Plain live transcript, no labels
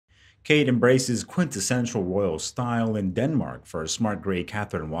Kate embraces quintessential royal style in Denmark for a smart gray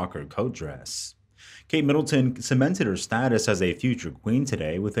Catherine Walker coat dress. Kate Middleton cemented her status as a future queen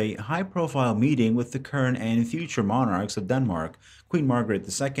today with a high profile meeting with the current and future monarchs of Denmark, Queen Margaret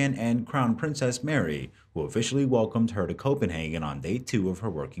II and Crown Princess Mary, who officially welcomed her to Copenhagen on day 2 of her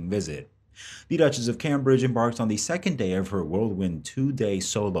working visit. The Duchess of Cambridge embarked on the second day of her whirlwind 2-day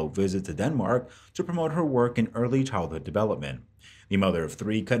solo visit to Denmark to promote her work in early childhood development. The mother of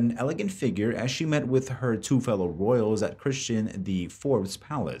three cut an elegant figure as she met with her two fellow royals at Christian IV's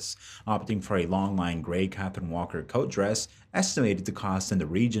palace, opting for a longline gray Catherine Walker coat dress estimated to cost in the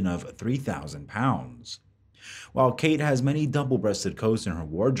region of £3,000. While Kate has many double-breasted coats in her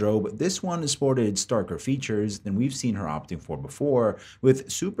wardrobe, this one sported starker features than we've seen her opting for before, with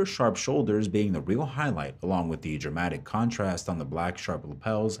super sharp shoulders being the real highlight, along with the dramatic contrast on the black sharp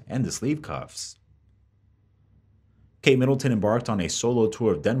lapels and the sleeve cuffs. Kate Middleton embarked on a solo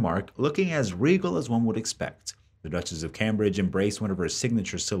tour of Denmark, looking as regal as one would expect. The Duchess of Cambridge embraced one of her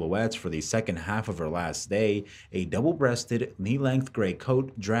signature silhouettes for the second half of her last day, a double-breasted, knee-length gray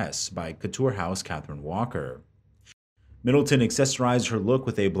coat dress by couture house Catherine Walker. Middleton accessorized her look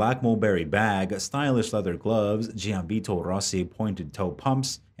with a black mulberry bag, stylish leather gloves, Giambito Rossi pointed toe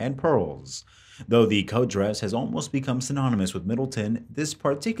pumps, and pearls. Though the coat dress has almost become synonymous with Middleton, this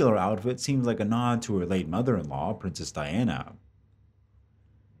particular outfit seems like a nod to her late mother-in-law, Princess Diana.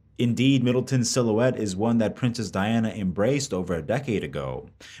 Indeed, Middleton's silhouette is one that Princess Diana embraced over a decade ago.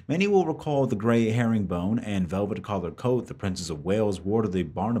 Many will recall the gray herringbone and velvet collar coat the Princess of Wales wore to the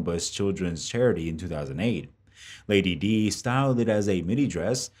Barnabas Children's Charity in 2008. Lady D styled it as a midi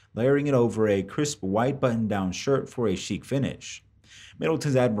dress, layering it over a crisp white button-down shirt for a chic finish.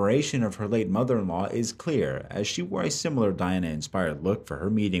 Middleton's admiration of her late mother-in-law is clear, as she wore a similar Diana-inspired look for her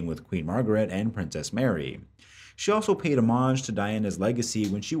meeting with Queen Margaret and Princess Mary. She also paid homage to Diana's legacy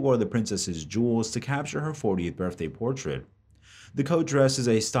when she wore the princess's jewels to capture her 40th birthday portrait. The coat dress is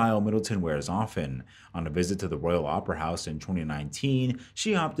a style Middleton wears often. On a visit to the Royal Opera House in 2019,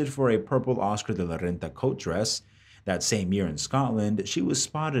 she opted for a purple Oscar de la Renta coat dress. That same year in Scotland, she was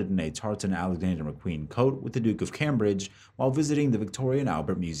spotted in a tartan Alexander McQueen coat with the Duke of Cambridge while visiting the Victoria and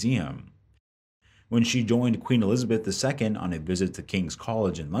Albert Museum. When she joined Queen Elizabeth II on a visit to King's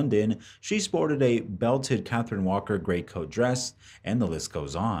College in London, she sported a belted Catherine Walker grey coat dress, and the list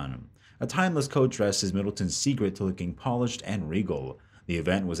goes on. A timeless coat dress is Middleton's secret to looking polished and regal. The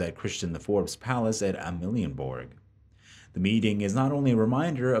event was at Christian IV's palace at Amalienborg. The meeting is not only a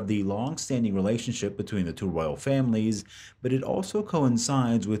reminder of the long-standing relationship between the two royal families, but it also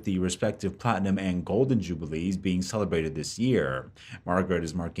coincides with the respective Platinum and Golden Jubilees being celebrated this year. Margaret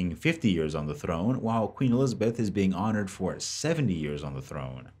is marking 50 years on the throne, while Queen Elizabeth is being honored for 70 years on the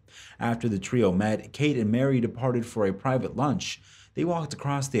throne. After the trio met, Kate and Mary departed for a private lunch. They walked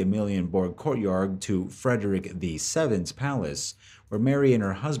across the Amalienborg courtyard to Frederick VII's palace, where Mary and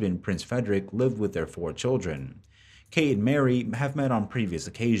her husband, Prince Frederick, lived with their 4 children. Kate and Mary have met on previous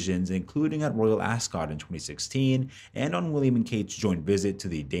occasions, including at Royal Ascot in 2016 and on William and Kate's joint visit to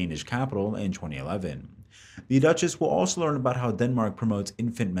the Danish capital in 2011. The Duchess will also learn about how Denmark promotes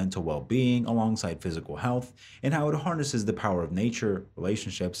infant mental well-being alongside physical health and how it harnesses the power of nature,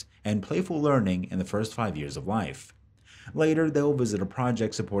 relationships, and playful learning in the first 5 years of life. Later, they will visit a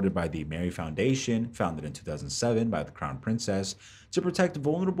project supported by the Mary Foundation, founded in 2007 by the Crown Princess, to protect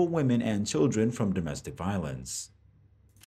vulnerable women and children from domestic violence.